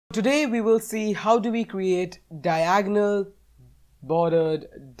Today we will see how do we create diagonal bordered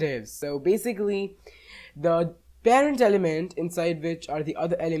divs. So basically the parent element inside which are the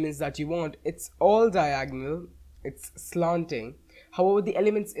other elements that you want, it's all diagonal, it's slanting. However, the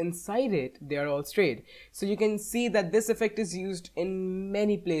elements inside it, they are all straight. So you can see that this effect is used in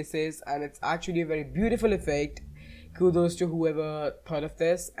many places and it's actually a very beautiful effect. Kudos to whoever thought of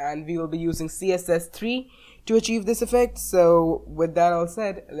this, and we will be using CSS 3 to achieve this effect. So with that all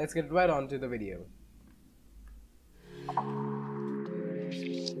said, let's get right on to the video.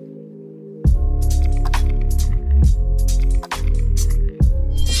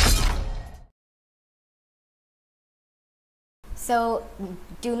 So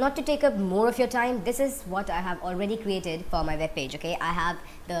not to take up more of your time, this is what I have already created for my web page. Okay, I have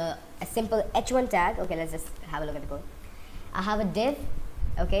a simple h1 tag. Okay, let's just have a look at the code. I have a div.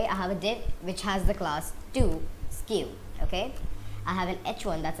 Okay, I have a div which has the class to skew. Okay, I have an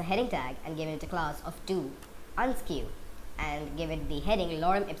h1 that's a heading tag and given it a class of to unskew and give it the heading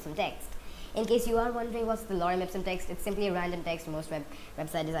lorem ipsum text. In case you are wondering what's the lorem ipsum text, it's simply a random text most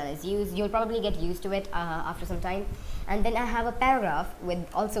website designers use. You'll probably get used to it after some time. And then I have a paragraph with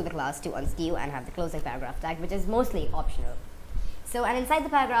also the class to unskew and have the closing paragraph tag, which is mostly optional. So, and inside the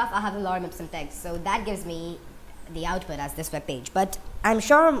paragraph I have the lorem ipsum text, so that gives me the output as this web page. But I'm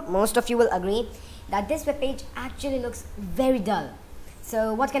sure most of you will agree that this web page actually looks very dull.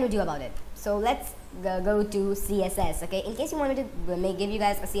 So what can we do about it? So let's go to CSS. Okay, in case you want me to give you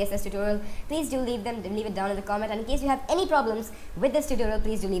guys a CSS tutorial, please do leave it down in the comment, and in case you have any problems with this tutorial,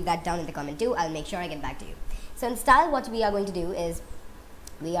 please do leave that down in the comment too. I'll make sure I get back to you. So in style, what we are going to do is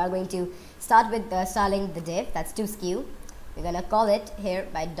we are going to start with styling the div that's to skew. We're going to call it here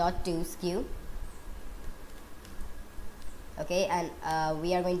by dot to skew. Okay, and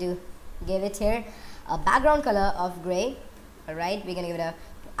we are going to give it here a background color of gray. Alright, we're going to give it a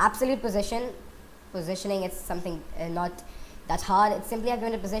absolute positioning. It's something not that hard. It's simply I've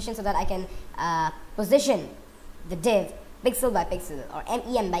given it a position so that I can position the div pixel by pixel or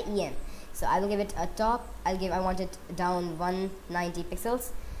MEM by EM. So I will give it a top. I want it down 190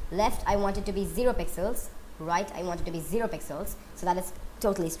 pixels. Left, I want it to be 0 pixels. Right, I want it to be 0 pixels. So that is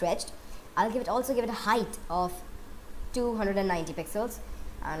totally stretched. I'll also give it a height of 290 pixels.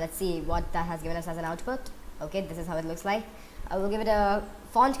 Let's see what that has given us as an output. Okay, this is how it looks like. I will give it a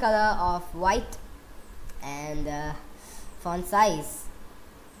font color of white and font size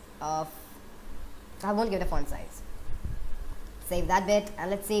of, I won't give it a font size. Save that bit and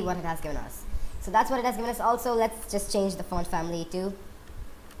let's see what it has given us. So that's what it has given us. Also, let's just change the font family to,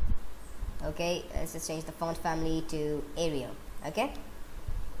 okay, let's just change the font family to Arial. Okay,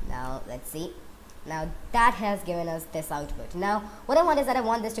 now let's see. Now that has given us this output. Now what I want is that I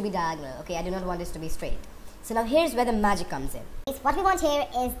want this to be diagonal. Okay, I do not want this to be straight. So now here's where the magic comes in. What we want here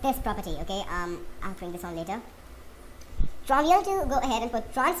is this property, okay? I'll bring this on later. We are to go ahead and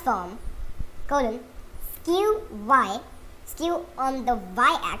put transform skew on the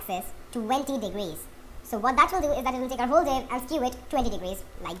y axis 20 degrees. So what that will do is that it will take our whole div and skew it 20 degrees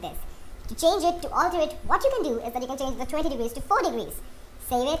like this. To change it, to alter it, what you can do is that you can change the 20 degrees to 4 degrees.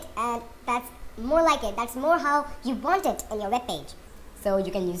 Save it, and that's more like it. That's more how you want it in your web page. So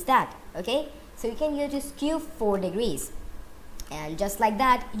you can use that, okay? So you can use to skew 4 degrees. And just like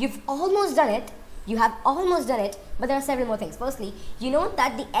that, you've almost done it. You have almost done it, but there are several more things. Firstly, you know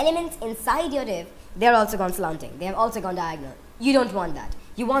that the elements inside your div, they're also gone slanting. They have also gone diagonal. You don't want that.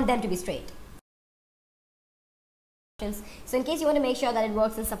 You want them to be straight. So in case you want to make sure that it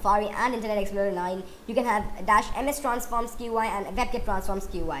works in Safari and Internet Explorer 9, you can have -ms transform skew y and WebKit transform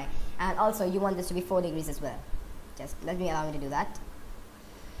skew y. And also you want this to be 4 degrees as well. Just allow me to do that.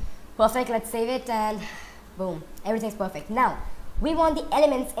 Perfect, let's save it and boom, everything's perfect. Now, we want the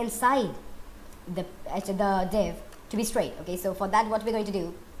elements inside the div to be straight. Okay, so for that what we're going to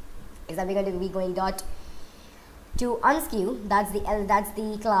do is that we're going to be going dot to unskew. That's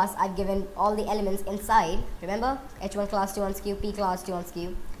the class I've given all the elements inside. Remember, h1 class to unskew, p class to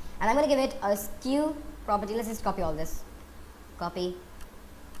unskew. And I'm going to give it a skew property. Let's just copy all this. Copy,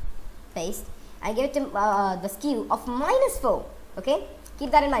 paste, and give it to the skew of -4. Okay, keep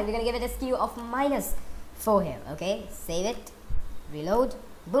that in mind. We're going to give it a skew of -4 here. Okay, save it, reload,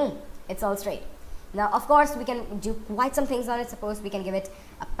 boom, it's all straight. Now of course we can do quite some things on it. Suppose we can give it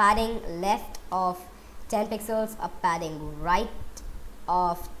a padding left of 10 pixels, a padding right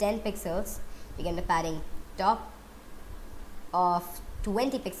of 10 pixels, we get the padding top of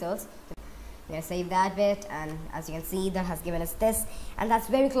 20 pixels. I'm going to save that bit, and as you can see that has given us this, and that's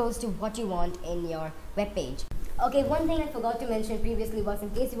very close to what you want in your web page. Okay, one thing I forgot to mention previously was, in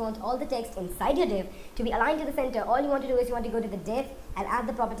case you want all the text inside your div to be aligned to the center, all you want to do is you want to go to the div and add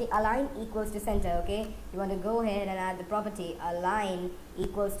the property align equals to center, okay? You want to go ahead and add the property align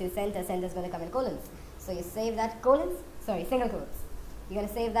equals to center. Center is going to come in colons. So you save that single quotes. You're going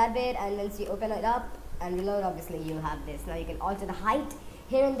to save that bit, and once you open it up and reload, obviously you have this. Now you can alter the height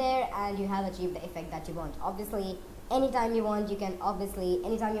here and there, and you have achieved the effect that you want. Obviously, anytime you want, you can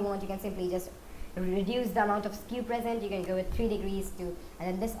simply just reduce the amount of skew present. You can go with 3 degrees to, and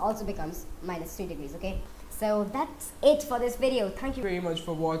then this also becomes -3 degrees, okay? So that's it for this video. Thank you very much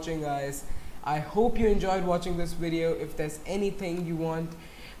for watching, guys. I hope you enjoyed watching this video. If there's anything you want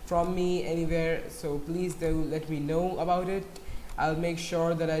from me anywhere, so please do let me know about it. I'll make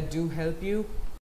sure that I do help you.